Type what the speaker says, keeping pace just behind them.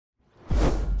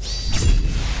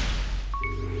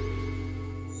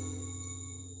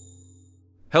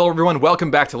Hello everyone,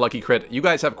 welcome back to Lucky Crit. You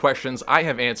guys have questions, I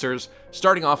have answers.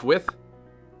 Starting off with...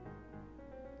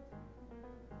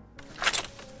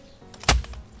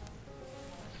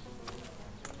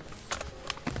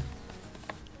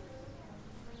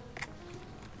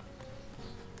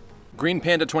 Green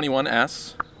Panda 21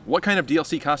 asks, what kind of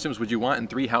DLC costumes would you want in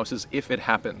 3 Houses if it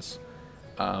happens?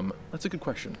 That's a good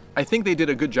question. I think they did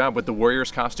a good job with the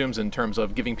Warriors costumes in terms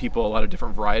of giving people a lot of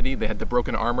different variety. They had the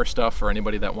broken armor stuff for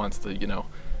anybody that wants the, you know,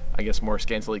 I guess more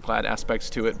scantily clad aspects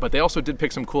to it. But they also did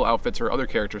pick some cool outfits for other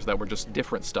characters that were just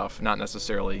different stuff, not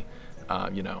necessarily,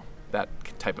 you know, that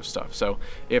type of stuff. So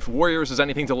if Warriors is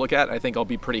anything to look at, I think I'll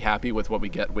be pretty happy with what we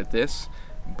get with this.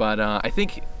 But I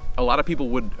think a lot of people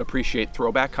would appreciate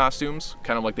throwback costumes,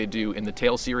 kind of like they do in the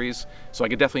Tales series. So I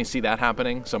could definitely see that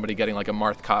happening, somebody getting like a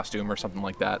Marth costume or something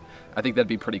like that. I think that'd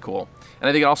be pretty cool. And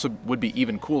I think it also would be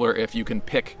even cooler if you can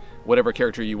pick whatever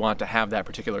character you want to have that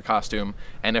particular costume,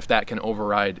 and if that can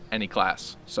override any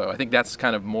class. So I think that's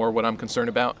kind of more what I'm concerned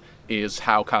about, is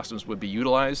how costumes would be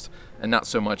utilized, and not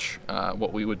so much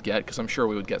what we would get, because I'm sure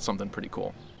we would get something pretty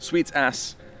cool. Sweets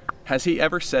asks, has he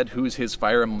ever said who's his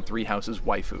Fire Emblem 3 Houses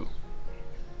waifu?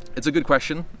 It's a good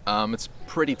question. It's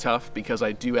pretty tough because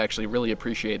I do actually really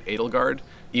appreciate Edelgard,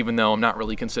 even though I'm not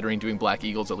really considering doing Black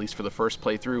Eagles, at least for the first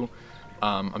playthrough.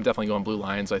 I'm definitely going Blue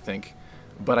Lions, I think.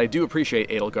 But I do appreciate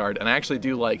Edelgard, and I actually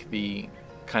do like the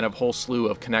kind of whole slew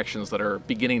of connections that are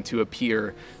beginning to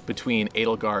appear between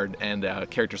Edelgard and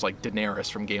characters like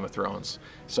Daenerys from Game of Thrones.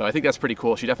 So I think that's pretty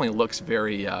cool. She definitely looks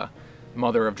very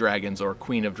Mother of Dragons or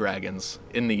Queen of Dragons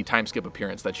in the Timeskip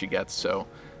appearance that she gets. So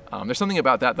there's something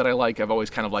about that that I like. I've always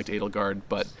kind of liked Edelgard,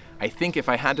 but I think if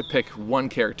I had to pick one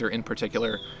character in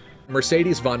particular,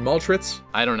 Mercedes von Maltritz,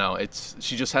 I don't know.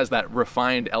 She just has that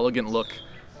refined, elegant look.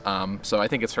 So I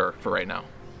think it's her for right now.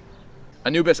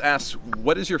 Anubis asks,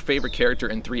 what is your favorite character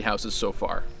in 3 Houses so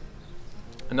far?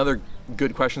 Another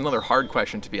good question, another hard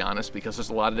question to be honest, because there's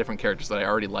a lot of different characters that I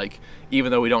already like,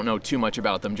 even though we don't know too much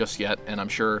about them just yet, and I'm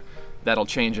sure that'll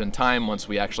change in time once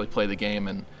we actually play the game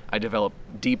and I develop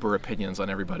deeper opinions on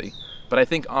everybody. But I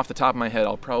think off the top of my head,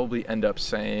 I'll probably end up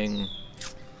saying...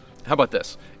 How about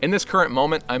this? In this current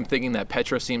moment, I'm thinking that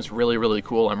Petra seems really, really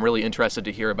cool. I'm really interested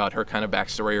to hear about her kind of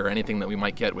backstory or anything that we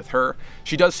might get with her.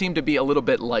 She does seem to be a little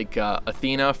bit like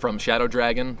Athena from Shadow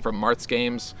Dragon, from Marth's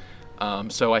games.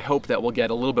 So I hope that we'll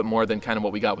get a little bit more than kind of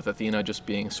what we got with Athena, just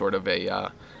being sort of a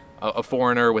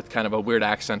foreigner with kind of a weird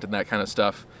accent and that kind of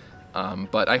stuff.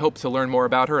 But I hope to learn more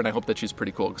about her, and I hope that she's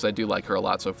pretty cool, because I do like her a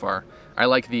lot so far. I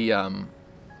like the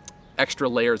extra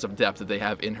layers of depth that they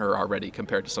have in her already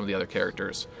compared to some of the other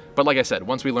characters. But like I said,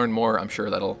 once we learn more, I'm sure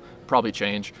that'll probably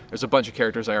change. There's a bunch of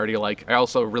characters I already like. I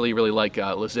also really, really like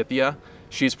Lizithia.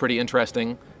 She's pretty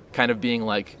interesting, kind of being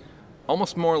like,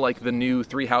 almost more like the new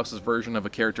 3 Houses version of a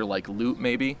character like Lute,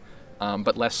 maybe,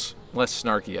 but less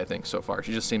snarky, I think, so far.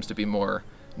 She just seems to be more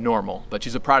normal, but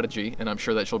she's a prodigy, and I'm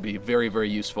sure that she'll be very, very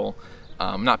useful.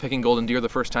 Not picking Golden Deer the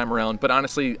first time around, but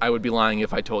honestly, I would be lying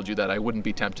if I told you that I wouldn't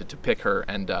be tempted to pick her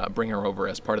and bring her over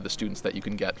as part of the students that you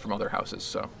can get from other houses,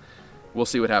 so we'll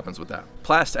see what happens with that.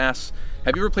 Plast asks,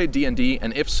 have you ever played D&D,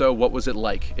 and if so, what was it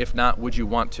like? If not, would you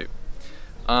want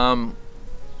to?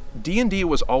 D&D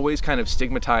was always kind of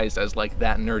stigmatized as like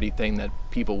that nerdy thing that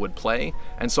people would play,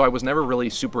 and so I was never really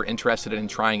super interested in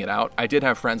trying it out. I did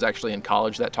have friends actually in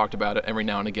college that talked about it every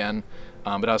now and again,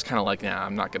 but I was kind of like, nah,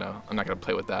 I'm not gonna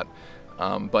play with that.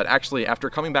 But actually, after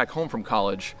coming back home from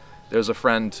college, there's a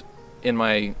friend in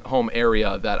my home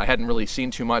area that I hadn't really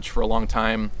seen too much for a long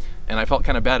time, and I felt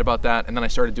kind of bad about that, and then I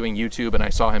started doing YouTube and I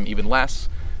saw him even less.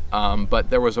 But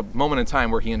there was a moment in time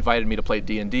where he invited me to play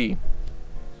D&D,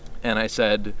 and I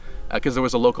said, because there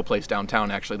was a local place downtown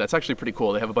actually, that's actually pretty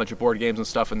cool. They have a bunch of board games and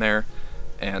stuff in there,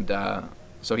 and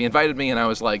so he invited me, and I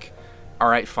was like, all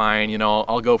right, fine, you know,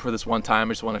 I'll go for this one time.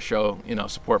 I just want to show, you know,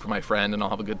 support for my friend, and I'll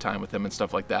have a good time with him and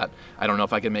stuff like that. I don't know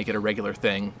if I can make it a regular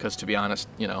thing, because to be honest,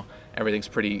 you know, everything's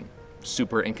pretty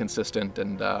super inconsistent,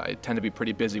 and I tend to be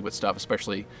pretty busy with stuff,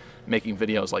 especially making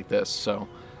videos like this. So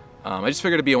I just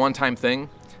figured it'd be a one-time thing,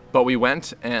 but we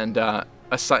went, and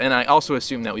I also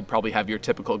assumed that we'd probably have your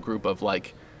typical group of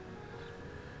like,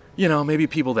 you know, maybe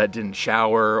people that didn't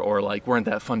shower or like weren't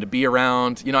that fun to be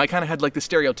around. You know, I kind of had like the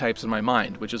stereotypes in my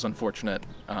mind, which is unfortunate.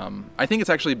 I think it's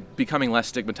actually becoming less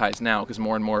stigmatized now, because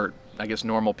more and more, I guess,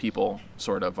 normal people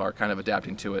sort of are kind of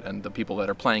adapting to it, and the people that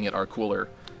are playing it are cooler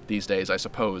these days, I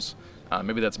suppose.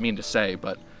 Maybe that's mean to say,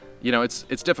 but you know,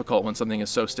 it's difficult when something is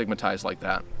so stigmatized like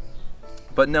that.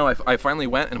 But no, I finally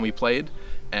went and we played,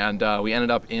 and we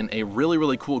ended up in a really,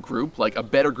 really cool group, like a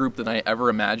better group than I ever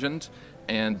imagined.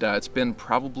 And it's been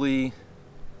probably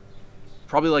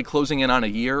probably like closing in on a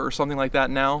year or something like that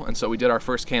now. And so we did our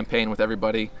first campaign with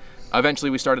everybody. Eventually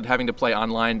we started having to play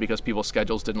online because people's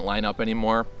schedules didn't line up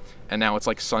anymore. And now it's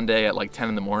like Sunday at like 10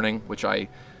 in the morning, which I,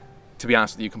 to be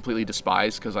honest with you, completely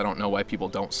despise because I don't know why people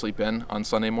don't sleep in on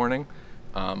Sunday morning.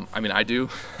 I mean, I do.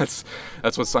 That's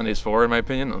what Sunday's for, in my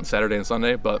opinion, on Saturday and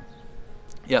Sunday. But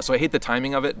yeah, so I hate the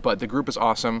timing of it, but the group is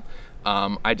awesome.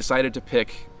 I decided to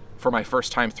pick, for my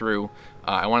first time through,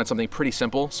 I wanted something pretty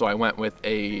simple, so I went with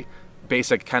a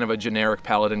basic, kind of a generic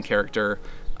paladin character,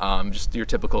 just your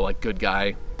typical like good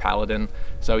guy paladin.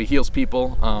 So he heals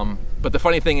people, but the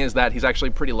funny thing is that he's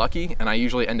actually pretty lucky, and I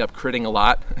usually end up critting a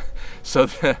lot, so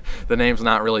the name's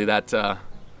not really that...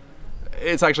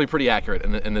 it's actually pretty accurate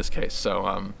in this case.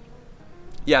 So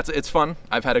yeah, it's fun.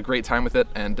 I've had a great time with it,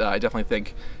 and I definitely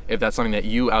think if that's something that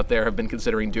you out there have been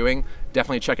considering doing,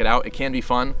 definitely check it out. It can be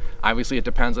fun. Obviously, it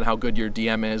depends on how good your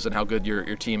DM is and how good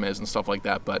your team is and stuff like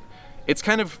that, but it's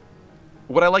kind of...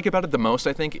 what I like about it the most,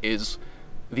 I think, is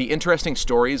the interesting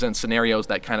stories and scenarios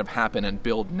that kind of happen and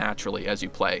build naturally as you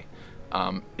play.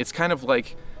 It's kind of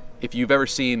like if you've ever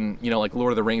seen, you know, like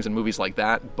Lord of the Rings and movies like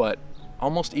that, but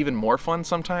almost even more fun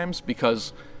sometimes,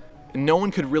 because no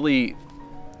one could really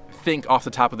think off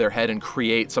the top of their head and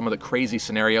create some of the crazy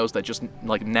scenarios that just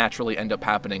like naturally end up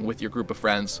happening with your group of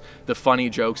friends. The funny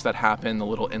jokes that happen, the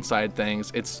little inside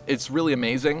things, it's really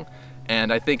amazing.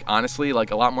 And I think honestly,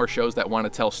 like a lot more shows that want to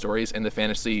tell stories in the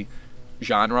fantasy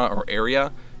genre or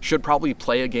area should probably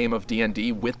play a game of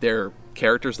D&D with their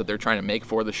characters that they're trying to make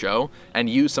for the show and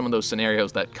use some of those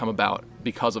scenarios that come about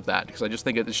because of that, because I just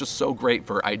think it's just so great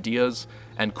for ideas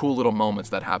and cool little moments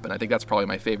that happen. I think that's probably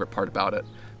my favorite part about it.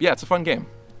 But yeah, it's a fun game.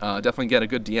 Definitely get a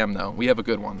good DM though. We have a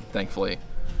good one, thankfully.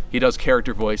 He does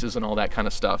character voices and all that kind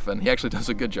of stuff, and he actually does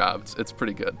a good job. It's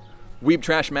pretty good. Weeb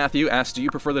Trash Matthew asks, do you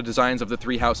prefer the designs of the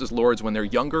Three Houses Lords when they're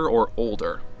younger or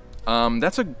older?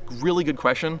 That's a really good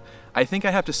question. I think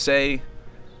I have to say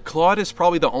Claude is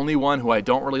probably the only one who I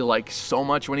don't really like so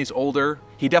much when he's older.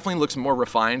 He definitely looks more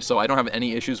refined, so I don't have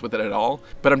any issues with it at all.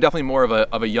 But I'm definitely more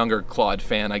of a younger Claude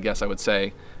fan, I guess I would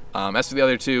say. As for the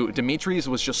other two, Dimitri's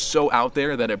was just so out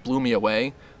there that it blew me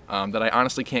away, that I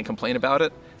honestly can't complain about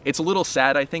it. It's a little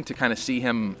sad, I think, to kind of see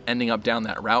him ending up down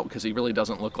that route, because he really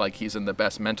doesn't look like he's in the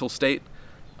best mental state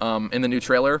in the new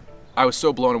trailer. I was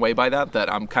so blown away by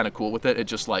that I'm kind of cool with it. It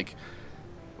just like,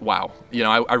 wow. You know,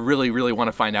 I really, really want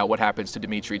to find out what happens to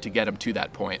Dimitri to get him to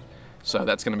that point. So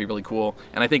that's going to be really cool.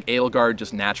 And I think Edelgard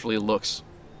just naturally looks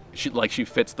like she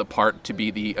fits the part to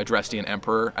be the Adrestian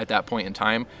Emperor at that point in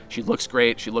time. She looks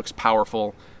great. She looks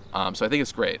powerful. So I think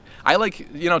it's great. I like,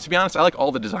 you know, to be honest, I like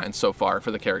all the designs so far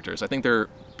for the characters. I think they're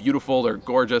beautiful, they're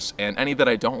gorgeous, and any that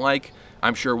I don't like,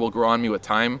 I'm sure will grow on me with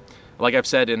time. Like I've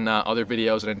said in other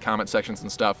videos and in comment sections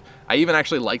and stuff, I even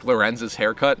actually like Lorenz's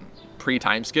haircut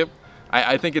pre-Timeskip.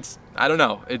 I think it's, I don't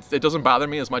know, it doesn't bother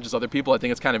me as much as other people. I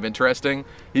think it's kind of interesting.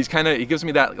 He gives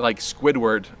me that like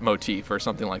Squidward motif or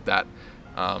something like that,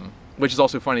 which is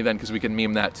also funny then because we can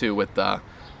meme that too with the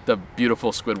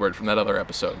beautiful Squidward from that other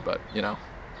episode, but you know.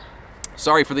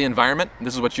 Sorry for the environment.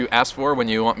 This is what you asked for when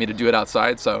you want me to do it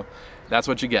outside, so that's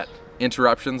what you get.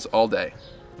 Interruptions all day.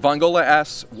 Vongola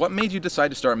asks, what made you decide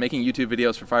to start making YouTube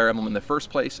videos for Fire Emblem in the first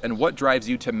place, and what drives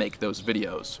you to make those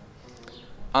videos?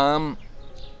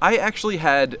 I actually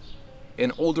had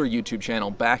an older YouTube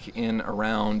channel back in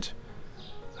around,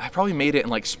 I probably made it in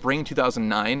like spring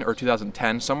 2009 or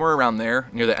 2010, somewhere around there,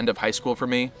 near the end of high school for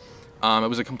me. It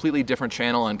was a completely different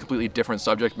channel and completely different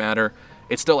subject matter.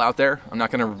 It's still out there. I'm not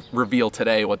going to reveal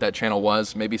today what that channel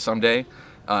was. Maybe someday.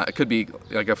 It could be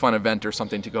like a fun event or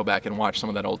something to go back and watch some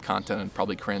of that old content and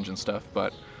probably cringe and stuff.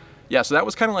 But yeah, so that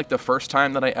was kind of like the first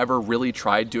time that I ever really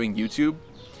tried doing YouTube.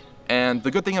 And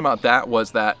the good thing about that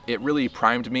was that it really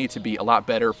primed me to be a lot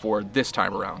better for this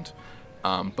time around.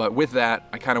 But with that,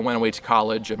 I kind of went away to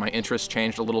college and my interests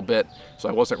changed a little bit. So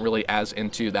I wasn't really as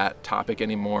into that topic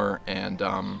anymore. And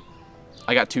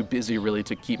I got too busy really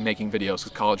to keep making videos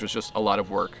because college was just a lot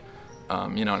of work,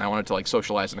 you know, and I wanted to like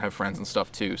socialize and have friends and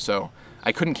stuff too. So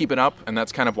I couldn't keep it up, and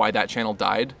that's kind of why that channel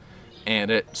died. And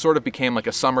it sort of became like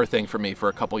a summer thing for me for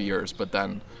a couple years, but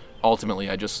then ultimately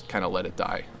I just kind of let it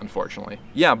die, unfortunately.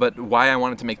 Yeah, but why I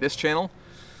wanted to make this channel?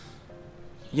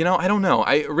 You know, I don't know.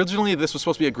 Originally this was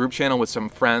supposed to be a group channel with some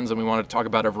friends, and we wanted to talk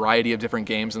about a variety of different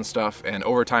games and stuff, and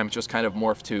over time it just kind of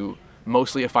morphed to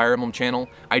mostly a Fire Emblem channel.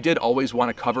 I did always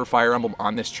want to cover Fire Emblem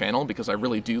on this channel because I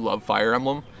really do love Fire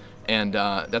Emblem, and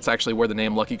that's actually where the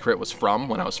name Lucky Crit was from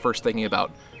when I was first thinking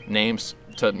about names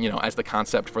to, you know, as the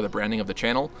concept for the branding of the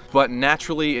channel. But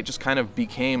naturally it just kind of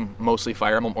became mostly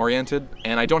Fire Emblem oriented,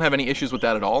 and I don't have any issues with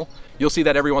that at all. You'll see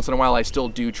that every once in a while I still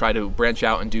do try to branch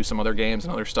out and do some other games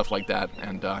and other stuff like that,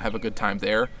 and have a good time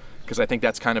there. because I think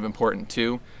that's kind of important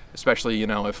too, especially, you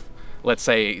know, if, let's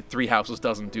say, Three Houses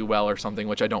doesn't do well or something,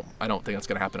 which I don't think that's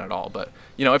going to happen at all. But,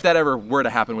 you know, if that ever were to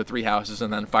happen with Three Houses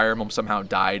and then Fire Emblem somehow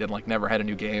died and, like, never had a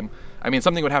new game, I mean,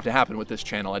 something would have to happen with this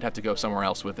channel. I'd have to go somewhere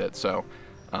else with it. So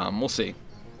we'll see.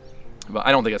 But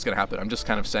I don't think that's going to happen. I'm just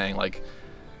kind of saying, like,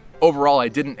 overall, I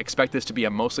didn't expect this to be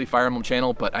a mostly Fire Emblem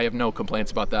channel, but I have no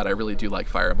complaints about that. I really do like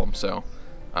Fire Emblem, so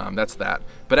that's that.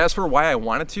 But as for why I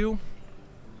wanted to,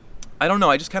 I don't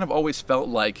know. I just kind of always felt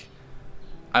like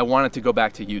I wanted to go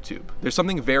back to YouTube. There's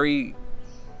something very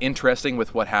interesting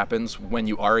with what happens when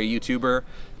you are a YouTuber.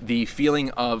 The feeling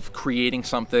of creating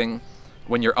something,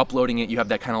 when you're uploading it, you have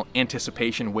that kind of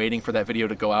anticipation waiting for that video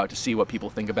to go out to see what people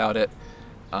think about it.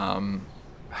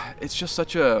 It's just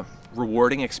such a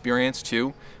rewarding experience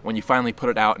too, when you finally put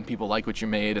it out and people like what you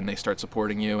made and they start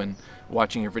supporting you and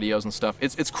watching your videos and stuff.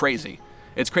 It's crazy.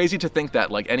 It's crazy to think that,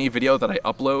 like, any video that I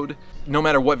upload, no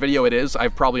matter what video it is,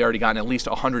 I've probably already gotten at least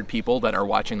 100 people that are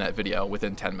watching that video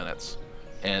within 10 minutes.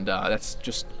 And that's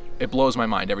just, it blows my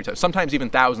mind every time. Sometimes even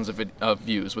thousands of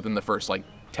views within the first, like,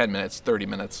 10 minutes, 30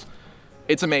 minutes.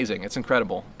 It's amazing. It's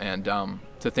incredible. And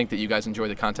to think that you guys enjoy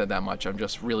the content that much, I'm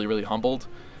just really, really humbled.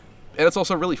 And it's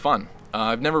also really fun.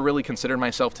 I've never really considered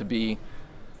myself to be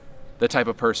the type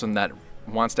of person that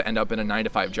wants to end up in a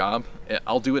 9-to-5 job.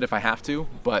 I'll do it if I have to,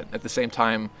 but at the same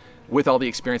time, with all the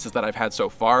experiences that I've had so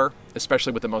far,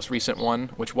 especially with the most recent one,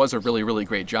 which was a really, really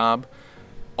great job,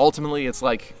 ultimately it's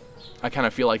like, I kind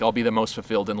of feel like I'll be the most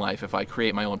fulfilled in life if I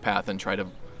create my own path and try to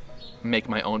make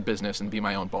my own business and be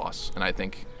my own boss. And I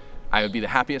think I would be the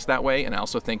happiest that way, and I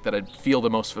also think that I'd feel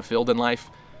the most fulfilled in life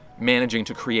managing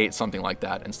to create something like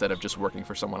that instead of just working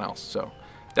for someone else. So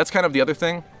that's kind of the other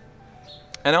thing.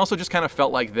 And I also just kind of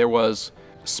felt like there was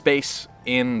space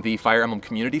in the Fire Emblem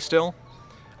community still.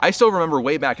 I still remember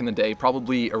way back in the day,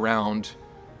 probably around,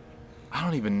 I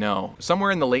don't even know,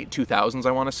 somewhere in the late 2000s,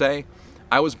 I want to say,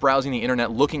 I was browsing the internet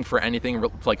looking for anything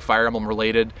like Fire Emblem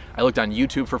related. I looked on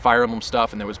YouTube for Fire Emblem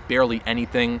stuff, and there was barely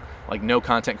anything, like no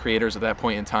content creators at that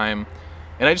point in time.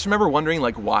 And I just remember wondering,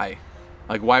 like, why?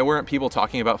 Like, why weren't people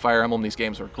talking about Fire Emblem? These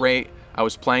games were great. I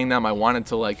was playing them. I wanted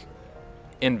to, like,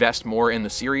 invest more in the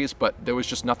series, but there was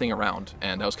just nothing around,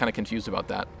 and I was kind of confused about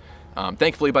that.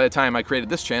 Thankfully, by the time I created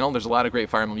this channel, there's a lot of great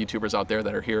Fire Emblem YouTubers out there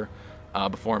that are here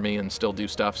before me and still do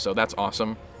stuff, so that's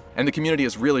awesome. And the community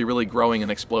is really, really growing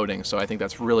and exploding, so I think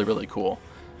that's really, really cool,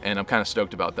 and I'm kind of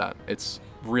stoked about that. It's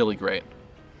really great.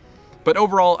 But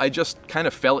overall, I just kind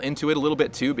of fell into it a little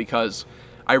bit too, because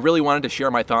I really wanted to share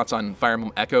my thoughts on Fire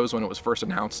Emblem Echoes when it was first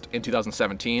announced in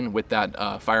 2017 with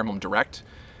that Fire Emblem Direct,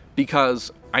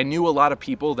 because I knew a lot of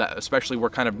people that especially were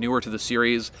kind of newer to the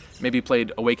series, maybe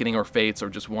played Awakening or Fates or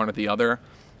just one or the other.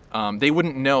 They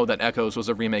wouldn't know that Echoes was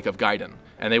a remake of Gaiden,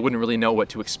 and they wouldn't really know what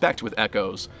to expect with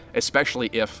Echoes, especially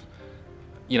if,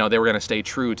 you know, they were going to stay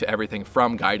true to everything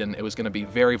from Gaiden. It was going to be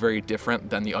very, very different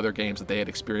than the other games that they had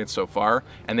experienced so far,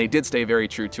 and they did stay very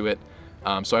true to it.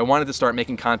 So I wanted to start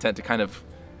making content to kind of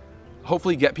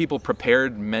hopefully get people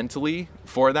prepared mentally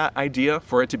for that idea,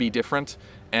 for it to be different,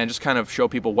 and just kind of show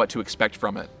people what to expect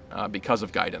from it because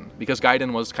of Gaiden. Because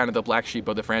Gaiden was kind of the black sheep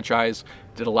of the franchise,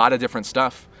 did a lot of different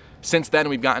stuff. Since then,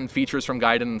 we've gotten features from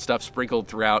Gaiden and stuff sprinkled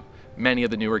throughout many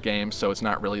of the newer games, so it's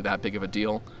not really that big of a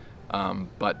deal.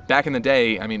 But back in the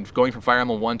day, I mean, going from Fire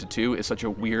Emblem 1 to 2 is such a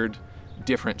weird,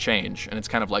 different change, and it's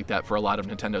kind of like that for a lot of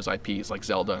Nintendo's IPs, like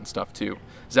Zelda and stuff too.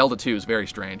 Zelda 2 is very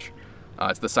strange.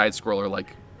 It's the side-scroller,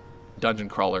 like, dungeon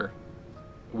crawler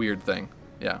weird thing.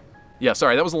 Yeah,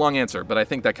 sorry, that was a long answer, but I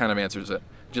think that kind of answers it.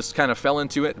 Just kind of fell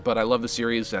into it, but I love the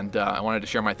series, and I wanted to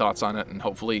share my thoughts on it and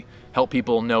hopefully help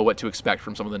people know what to expect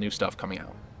from some of the new stuff coming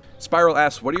out. Spiral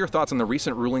asks, what are your thoughts on the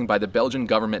recent ruling by the Belgian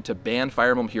government to ban Fire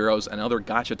Emblem Heroes and other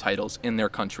gacha titles in their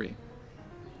country?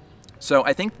 So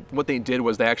I think what they did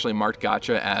was they actually marked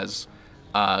gacha as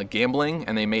gambling,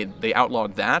 and they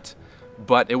outlawed that,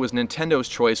 but it was Nintendo's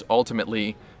choice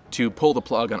ultimately to pull the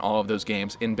plug on all of those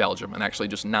games in Belgium and actually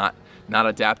just not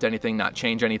adapt anything, not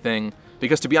change anything.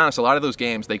 Because to be honest, a lot of those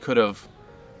games, they could have,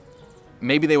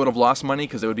 maybe they would have lost money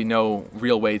because there would be no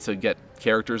real way to get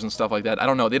characters and stuff like that. I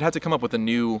don't know. They'd have to come up with a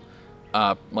new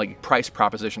like price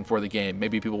proposition for the game.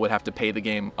 Maybe people would have to pay the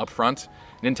game up front.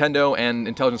 Nintendo and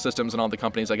Intelligent Systems and all the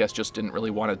companies, I guess, just didn't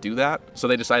really want to do that. So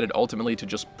they decided ultimately to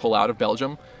just pull out of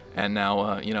Belgium and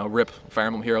now, you know, rip Fire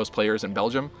Emblem Heroes players in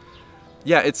Belgium.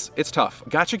 Yeah, it's tough.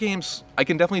 Gacha games, I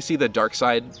can definitely see the dark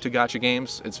side to gacha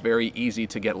games. It's very easy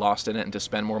to get lost in it and to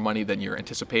spend more money than you're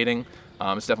anticipating.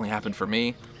 It's definitely happened for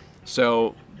me.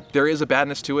 So there is a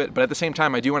badness to it, but at the same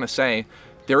time, I do want to say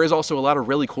there is also a lot of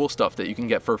really cool stuff that you can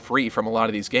get for free from a lot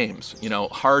of these games. You know,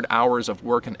 hard hours of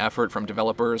work and effort from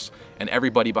developers and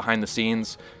everybody behind the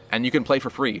scenes, and you can play for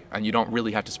free, and you don't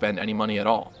really have to spend any money at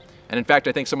all. And in fact,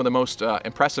 I think some of the most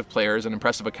impressive players and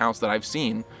impressive accounts that I've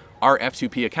seen are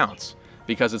F2P accounts,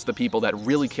 because it's the people that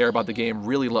really care about the game,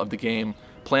 really love the game,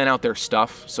 plan out their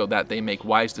stuff so that they make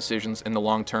wise decisions in the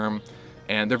long term,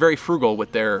 and they're very frugal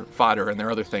with their fodder and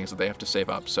their other things that they have to save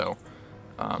up. So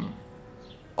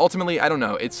ultimately, I don't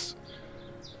know, it's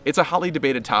a hotly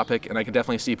debated topic, and I can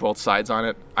definitely see both sides on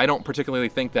it. I don't particularly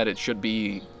think that it should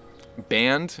be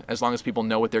banned as long as people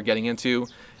know what they're getting into,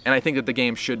 and I think that the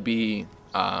game should be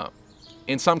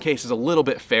in some cases a little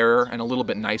bit fairer and a little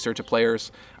bit nicer to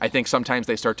players. I think sometimes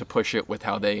they start to push it with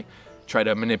how they try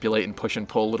to manipulate and push and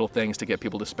pull little things to get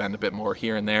people to spend a bit more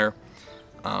here and there.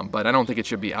 But I don't think it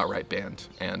should be outright banned.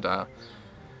 And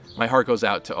my heart goes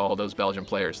out to all those Belgian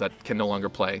players that can no longer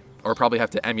play, or probably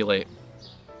have to emulate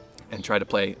and try to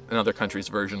play another country's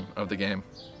version of the game.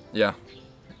 Yeah.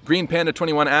 Green Panda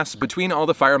 21 asks, between all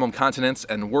the Fire Emblem continents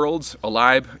and worlds,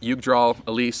 Alib, Yggdrasil,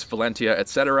 Elise, Valentia,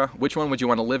 etc., which one would you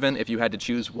want to live in if you had to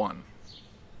choose one?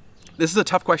 This is a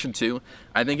tough question too.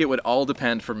 I think it would all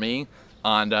depend for me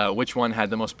on which one had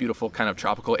the most beautiful kind of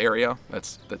tropical area.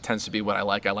 That tends to be what I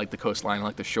like. I like the coastline, I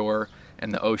like the shore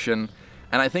and the ocean.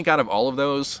 And I think out of all of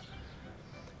those,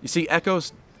 you see,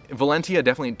 Valentia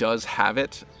definitely does have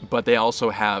it, but they also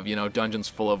have, you know, dungeons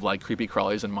full of like creepy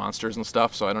crawlies and monsters and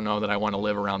stuff, so I don't know that I want to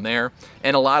live around there.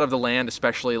 And a lot of the land,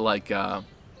 especially like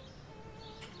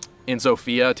in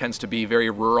Sofia, tends to be very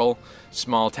rural,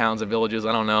 small towns and villages.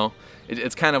 I don't know.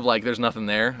 It's kind of like there's nothing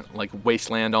there, like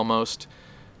wasteland almost.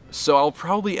 So I'll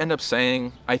probably end up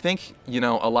saying, I think, you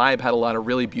know, Alib had a lot of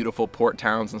really beautiful port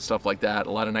towns and stuff like that,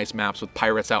 a lot of nice maps with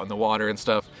pirates out in the water and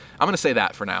stuff. I'm going to say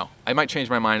that for now. I might change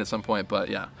my mind at some point, but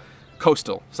yeah.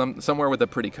 Coastal, somewhere with a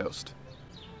pretty coast.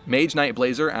 Mage Knight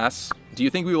Blazer asks, do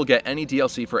you think we will get any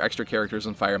DLC for extra characters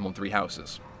in Fire Emblem Three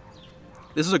Houses?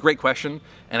 This is a great question,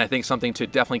 and I think something to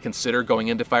definitely consider going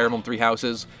into Fire Emblem Three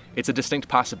Houses. It's a distinct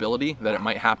possibility that it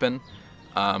might happen,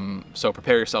 so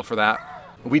prepare yourself for that.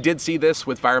 We did see this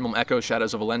with Fire Emblem Echoes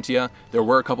Shadows of Valentia. There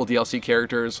were a couple DLC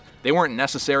characters. They weren't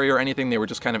necessary or anything, they were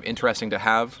just kind of interesting to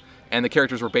have. And the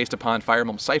characters were based upon Fire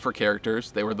Emblem Cypher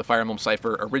characters. They were the Fire Emblem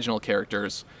Cypher original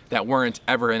characters that weren't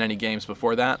ever in any games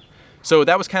before that. So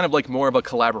that was kind of like more of a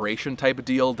collaboration type of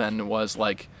deal than was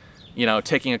like, you know,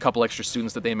 taking a couple extra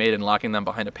students that they made and locking them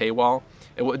behind a paywall.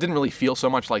 It didn't really feel so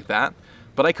much like that.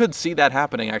 But I could see that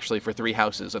happening actually for Three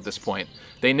Houses at this point.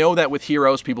 They know that with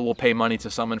heroes, people will pay money to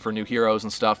summon for new heroes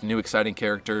and stuff, new exciting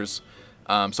characters.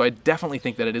 So I definitely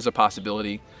think that it is a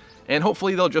possibility. And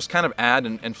hopefully they'll just kind of add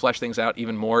and flesh things out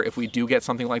even more if we do get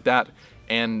something like that.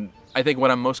 And I think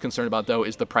what I'm most concerned about, though,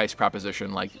 is the price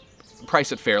proposition. Like,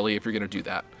 price it fairly if you're going to do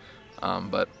that.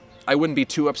 But I wouldn't be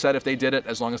too upset if they did it,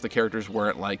 as long as the characters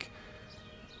weren't, like,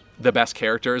 the best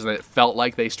characters, and it felt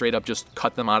like they straight up just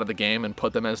cut them out of the game and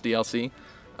put them as DLC.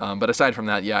 But aside from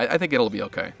that, yeah, I think it'll be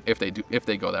okay if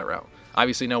they go that route.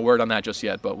 Obviously, no word on that just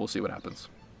yet, but we'll see what happens.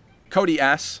 Cody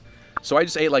asks, so I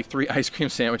just ate like 3 ice cream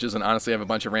sandwiches and honestly have a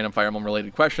bunch of random Fire Emblem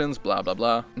related questions, blah, blah,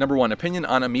 blah. Number 1, opinion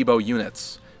on amiibo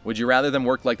units. Would you rather them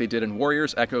work like they did in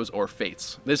Warriors, Echoes, or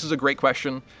Fates? This is a great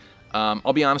question.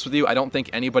 I'll be honest with you, I don't think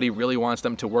anybody really wants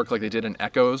them to work like they did in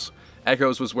Echoes.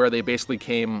 Echoes was where they basically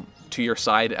came to your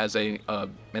side as an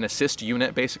assist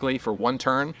unit, basically, for one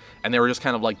turn, and they were just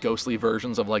kind of like ghostly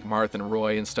versions of like Marth and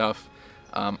Roy and stuff.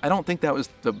 I don't think that was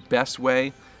the best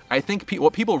way. I think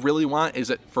what people really want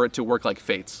is for it to work like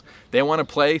Fates. They want to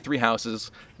play Three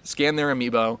Houses, scan their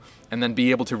amiibo, and then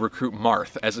be able to recruit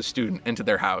Marth as a student into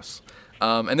their house.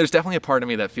 And there's definitely a part of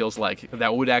me that feels like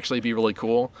that would actually be really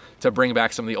cool to bring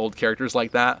back some of the old characters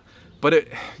like that. But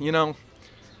you know,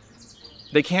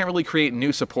 they can't really create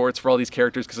new supports for all these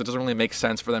characters because it doesn't really make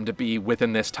sense for them to be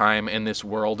within this time in this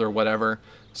world or whatever.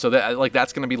 So that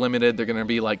that's going to be limited. They're going to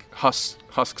be like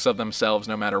husks of themselves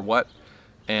no matter what.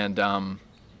 And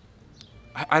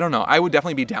I don't know. I would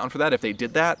definitely be down for that if they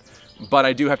did that. But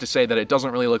I do have to say that it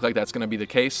doesn't really look like that's going to be the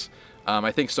case.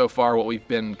 I think so far what we've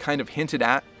been kind of hinted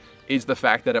at is the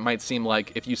fact that it might seem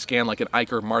like if you scan like an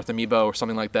Ike or Marth amiibo or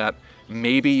something like that,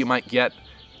 maybe you might get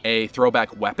a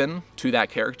throwback weapon to that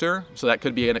character. So that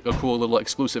could be a cool little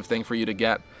exclusive thing for you to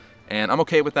get. And I'm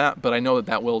okay with that, but I know that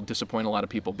that will disappoint a lot of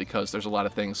people because there's a lot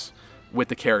of things with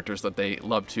the characters that they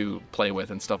love to play with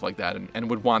and stuff like that and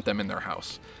would want them in their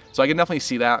house. So I can definitely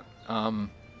see that.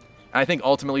 I think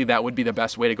ultimately that would be the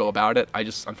best way to go about it. I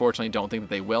just unfortunately don't think that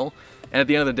they will. And at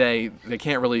the end of the day, they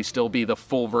can't really still be the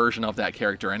full version of that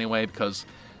character anyway because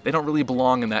they don't really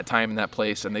belong in that time and that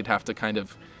place, and they'd have to kind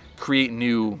of create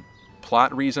new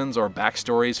plot reasons or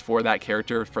backstories for that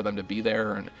character for them to be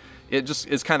there, and it just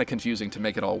is kind of confusing to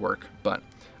make it all work. But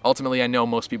ultimately, I know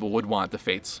most people would want the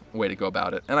Fates way to go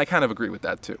about it, and I kind of agree with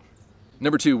that too.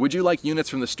 Number 2, would you like units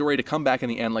from the story to come back in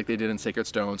the end like they did in Sacred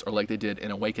Stones or like they did in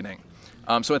Awakening?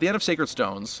 So at the end of Sacred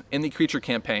Stones, in the creature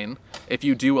campaign, if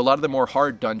you do a lot of the more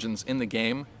hard dungeons in the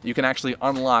game, you can actually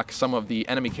unlock some of the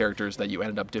enemy characters that you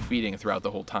ended up defeating throughout the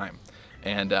whole time.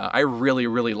 And I really,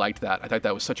 really liked that. I thought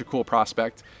that was such a cool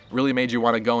prospect. It really made you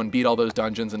want to go and beat all those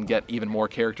dungeons and get even more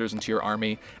characters into your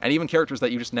army, and even characters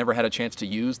that you just never had a chance to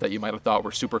use that you might have thought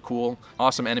were super cool.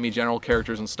 Awesome enemy general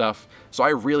characters and stuff. So I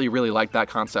really, really liked that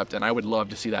concept, and I would love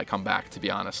to see that come back, to be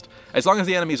honest. As long as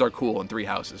the enemies are cool in 3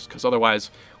 houses, because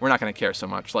otherwise we're not going to care so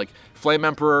much. Like Flame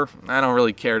Emperor, I don't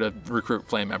really care to recruit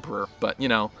Flame Emperor, but you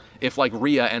know, if like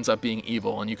Rhea ends up being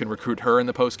evil and you can recruit her in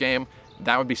the post-game,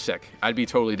 that would be sick. I'd be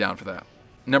totally down for that.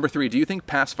 Number 3, do you think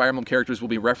past Fire Emblem characters will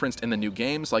be referenced in the new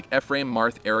games, like Ephraim,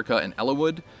 Marth, Erica, and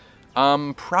Ellawood?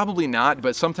 Probably not,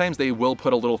 but sometimes they will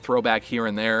put a little throwback here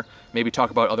and there, maybe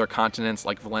talk about other continents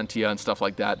like Valentia and stuff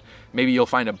like that. Maybe you'll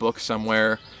find a book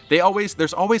somewhere.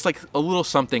 There's always like a little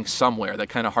something somewhere that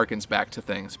kind of harkens back to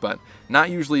things, but not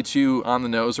usually too on the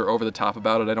nose or over the top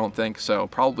about it, I don't think, so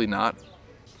probably not.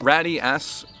 Ratty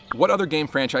asks, what other game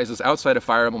franchises outside of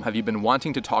Fire Emblem have you been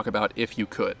wanting to talk about if you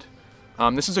could?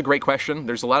 This is a great question.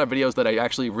 There's a lot of videos that I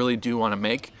actually really do want to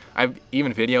make. I have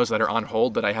even videos that are on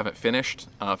hold that I haven't finished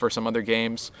for some other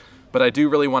games. But I do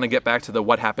really want to get back to the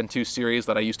What Happened To series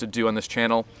that I used to do on this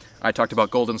channel. I talked about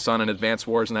Golden Sun and Advance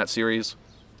Wars in that series.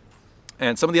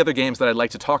 And some of the other games that I'd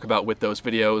like to talk about with those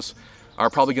videos are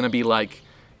probably going to be like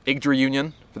Yggdra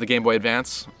Union for the Game Boy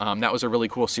Advance. That was a really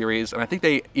cool series. And I think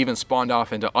they even spawned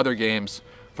off into other games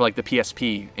for like the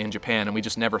PSP in Japan, and we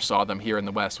just never saw them here in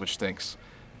the West, which stinks.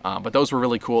 But those were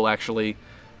really cool, actually.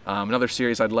 Another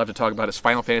series I'd love to talk about is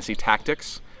Final Fantasy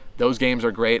Tactics. Those games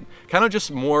are great. Kind of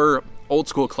just more old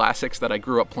school classics that I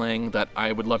grew up playing that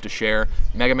I would love to share.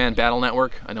 Mega Man Battle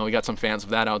Network. I know we got some fans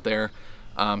of that out there.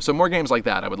 So more games like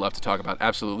that I would love to talk about,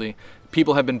 absolutely.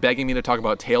 People have been begging me to talk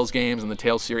about Tales games and the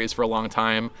Tales series for a long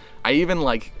time. I even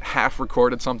like half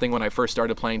recorded something when I first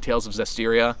started playing Tales of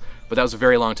Zestiria, but that was a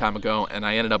very long time ago, and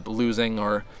I ended up losing,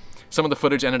 or some of the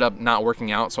footage ended up not working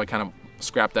out, so I kind of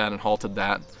scrapped that and halted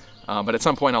that. But at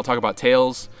some point I'll talk about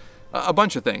Tales, a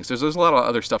bunch of things. There's a lot of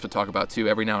other stuff to talk about too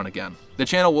every now and again. The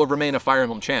channel will remain a Fire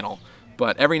Emblem channel,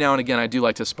 but every now and again I do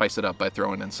like to spice it up by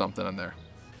throwing in something in there.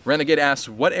 Renegade asks,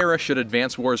 what era should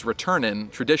Advance Wars return in?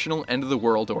 Traditional, end of the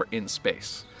world, or in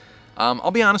space? I'll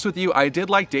be honest with you, I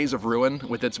did like Days of Ruin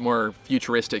with its more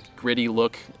futuristic, gritty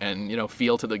look and, you know,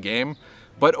 feel to the game.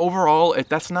 But overall,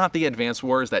 that's not the Advance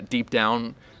Wars that deep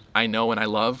down I know and I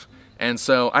love. And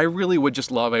so I really would just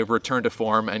love a return to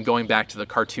form and going back to the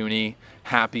cartoony,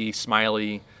 happy,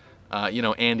 smiley, you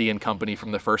know, Andy and company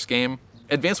from the first game.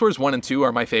 Advance Wars 1 and 2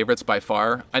 are my favorites by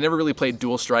far. I never really played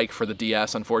Dual Strike for the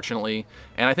DS, unfortunately,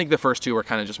 and I think the first two are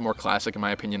kind of just more classic in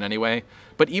my opinion anyway.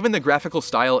 But even the graphical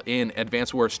style in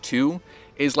Advance Wars 2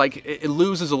 is like, it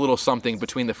loses a little something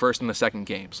between the first and the second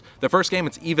games. The first game,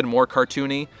 it's even more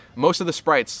cartoony. Most of the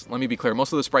sprites, let me be clear,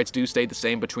 most of the sprites do stay the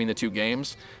same between the two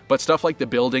games, but stuff like the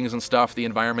buildings and stuff, the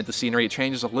environment, the scenery, it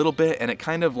changes a little bit, and it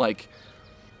kind of like,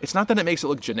 it's not that it makes it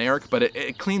look generic, but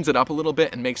it cleans it up a little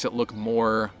bit and makes it look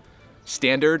more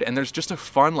standard, and there's just a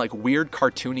fun, like, weird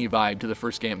cartoony vibe to the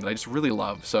first game that I just really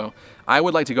love. So I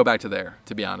would like to go back to there,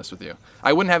 to be honest with you.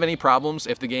 I wouldn't have any problems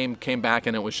if the game came back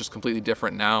and it was just completely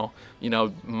different now, you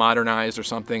know, modernized or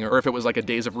something, or if it was like a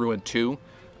Days of Ruin 2.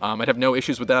 I'd have no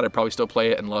issues with that. I'd probably still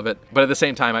play it and love it. But at the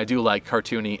same time, I do like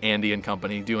cartoony Andy and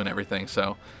company doing everything,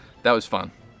 so that was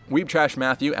fun. Weeb Trash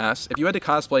Matthew asks, if you had to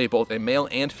cosplay both a male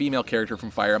and female character from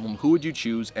Fire Emblem, who would you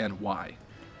choose and why?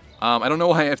 I don't know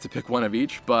why I have to pick one of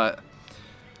each, but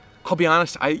I'll be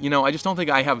honest, I just don't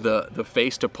think I have the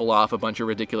face to pull off a bunch of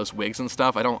ridiculous wigs and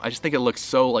stuff. I just think it looks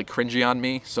so like cringy on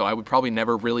me, so I would probably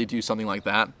never really do something like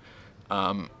that,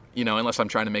 you know, unless I'm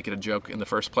trying to make it a joke in the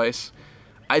first place.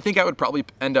 I think I would probably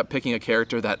end up picking a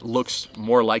character that looks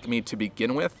more like me to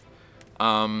begin with.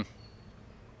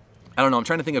 I don't know, I'm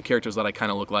trying to think of characters that I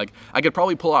kind of look like. I could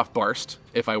probably pull off Barst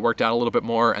if I worked out a little bit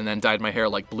more and then dyed my hair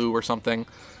like blue or something.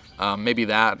 Maybe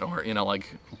that, or, you know,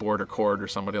 like Board or Cord or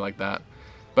somebody like that.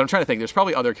 But I'm trying to think, there's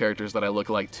probably other characters that I look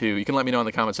like too. You can let me know in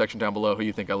the comment section down below who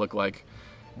you think I look like.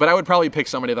 But I would probably pick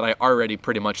somebody that I already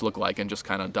pretty much look like and just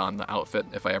kind of don the outfit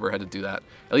if I ever had to do that.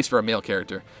 At least for a male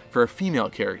character. For a female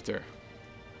character,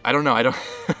 I don't know. I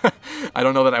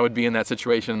don't know that I would be in that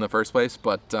situation in the first place,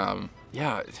 but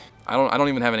yeah, I don't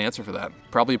even have an answer for that.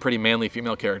 Probably a pretty manly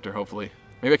female character, hopefully.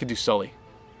 Maybe I could do Sully.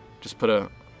 Just put a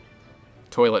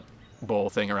toilet bowl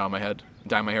thing around my head,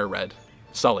 dye my hair red.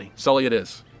 Sully. Sully it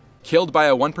is. Killed by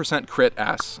a 1% crit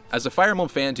asks, as a Fire Emblem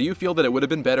fan, do you feel that it would have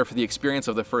been better for the experience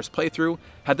of the first playthrough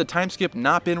had the time skip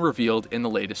not been revealed in the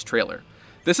latest trailer?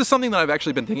 This is something that I've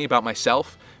actually been thinking about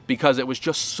myself, because it was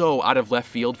just so out of left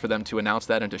field for them to announce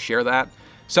that and to share that.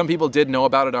 Some people did know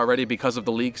about it already because of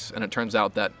the leaks, and it turns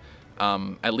out that,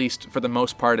 at least for the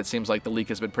most part, it seems like the leak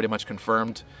has been pretty much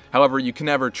confirmed. However, you can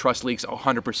never trust leaks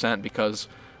 100% because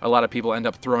a lot of people end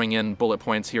up throwing in bullet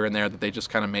points here and there that they just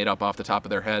kind of made up off the top of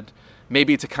their head.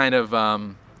 Maybe to kind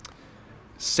of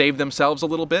save themselves a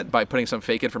little bit by putting some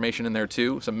fake information in there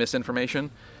too, some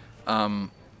misinformation.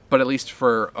 But at least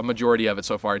for a majority of it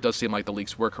so far, it does seem like the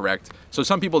leaks were correct. So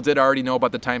some people did already know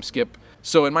about the time skip.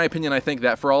 So in my opinion, I think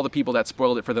that for all the people that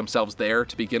spoiled it for themselves there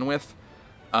to begin with,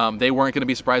 they weren't going to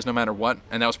be surprised no matter what.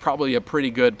 And that was probably a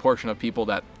pretty good portion of people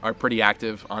that are pretty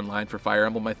active online for Fire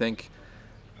Emblem, I think.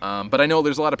 But I know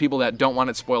there's a lot of people that don't want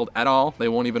it spoiled at all. They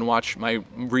won't even watch my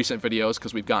recent videos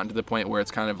because we've gotten to the point where it's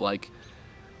kind of like,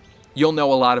 you'll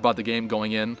know a lot about the game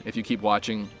going in if you keep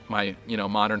watching my,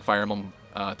 modern Fire Emblem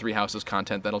Three Houses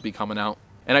content that'll be coming out.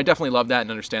 And I definitely love that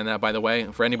and understand that, by the way.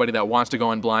 For anybody that wants to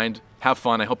go in blind, have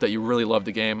fun. I hope that you really love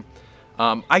the game.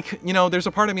 There's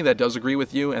a part of me that does agree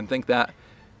with you and think that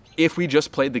if we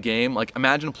just played the game, like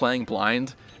imagine playing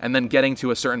blind and then getting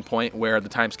to a certain point where the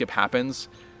time skip happens,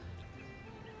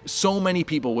 so many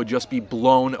people would just be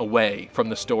blown away from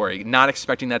the story, not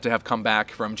expecting that to have come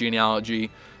back from genealogy.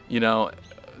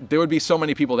 There would be so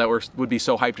many people that would be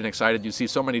so hyped and excited. You'd see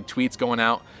so many tweets going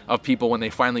out of people when they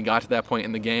finally got to that point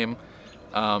in the game.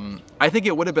 I think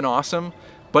it would have been awesome,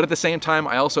 but at the same time,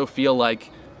 I also feel like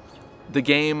the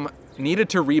game needed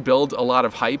to rebuild a lot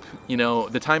of hype.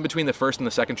 The time between the first and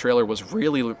the second trailer was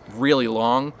really, really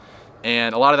long,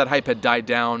 and a lot of that hype had died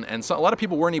down, and so a lot of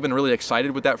people weren't even really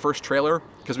excited with that first trailer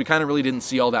because we kind of really didn't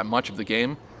see all that much of the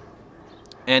game.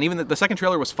 And even the second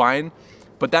trailer was fine,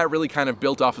 but that really kind of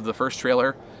built off of the first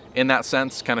trailer in that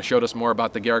sense, kind of showed us more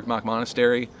about the Garreg-Mach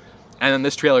Monastery. And then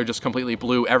this trailer just completely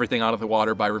blew everything out of the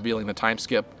water by revealing the time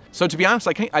skip. So to be honest,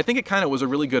 I think it kind of was a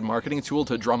really good marketing tool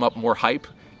to drum up more hype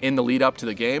in the lead up to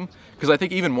the game, because I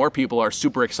think even more people are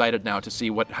super excited now to see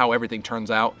how everything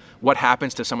turns out, what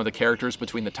happens to some of the characters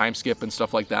between the time skip and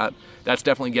stuff like that. That's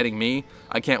definitely getting me.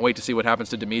 I can't wait to see what happens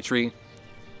to Dimitri.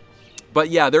 But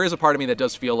yeah, there is a part of me that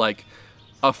does feel like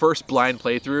a first blind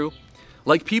playthrough,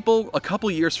 like people a couple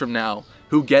years from now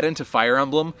who get into Fire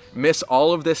Emblem, miss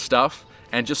all of this stuff,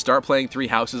 and just start playing Three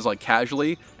Houses like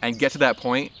casually and get to that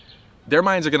point, their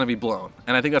minds are going to be blown.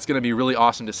 And I think that's going to be really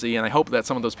awesome to see, and I hope that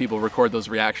some of those people record those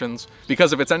reactions,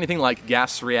 because if it's anything like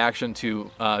Gast's reaction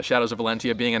to Shadows of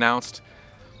Valentia being announced,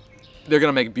 they're going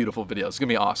to make beautiful videos. It's going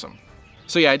to be awesome.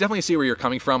 So yeah, I definitely see where you're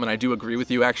coming from, and I do agree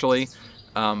with you actually.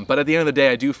 But at the end of the day,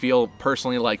 I do feel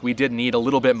personally like we did need a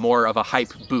little bit more of a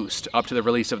hype boost up to the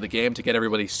release of the game to get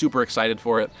everybody super excited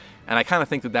for it. And I kind of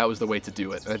think that that was the way to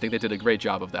do it. And I think they did a great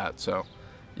job of that. So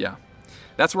yeah,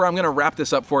 that's where I'm going to wrap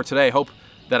this up for today. Hope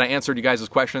that I answered you guys'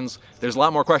 questions. There's a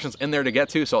lot more questions in there to get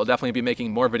to, so I'll definitely be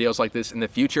making more videos like this in the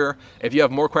future. If you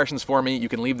have more questions for me, you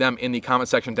can leave them in the comment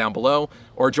section down below,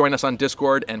 or join us on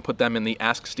Discord and put them in the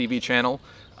Ask Stevie channel.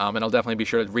 And I'll definitely be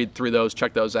sure to read through those,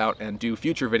 check those out, and do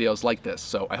future videos like this.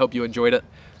 So I hope you enjoyed it.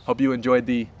 Hope you enjoyed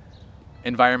the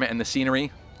environment and the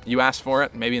scenery. You asked for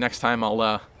it. Maybe next time I'll,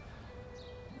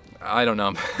 I don't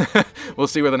know. We'll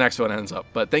see where the next one ends up.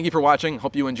 But thank you for watching.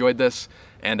 Hope you enjoyed this,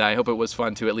 and I hope it was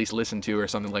fun to at least listen to or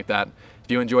something like that.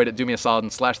 If you enjoyed it, do me a solid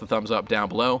and slash the thumbs up down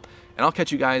below, and I'll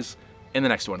catch you guys in the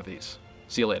next one of these.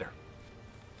 See you later.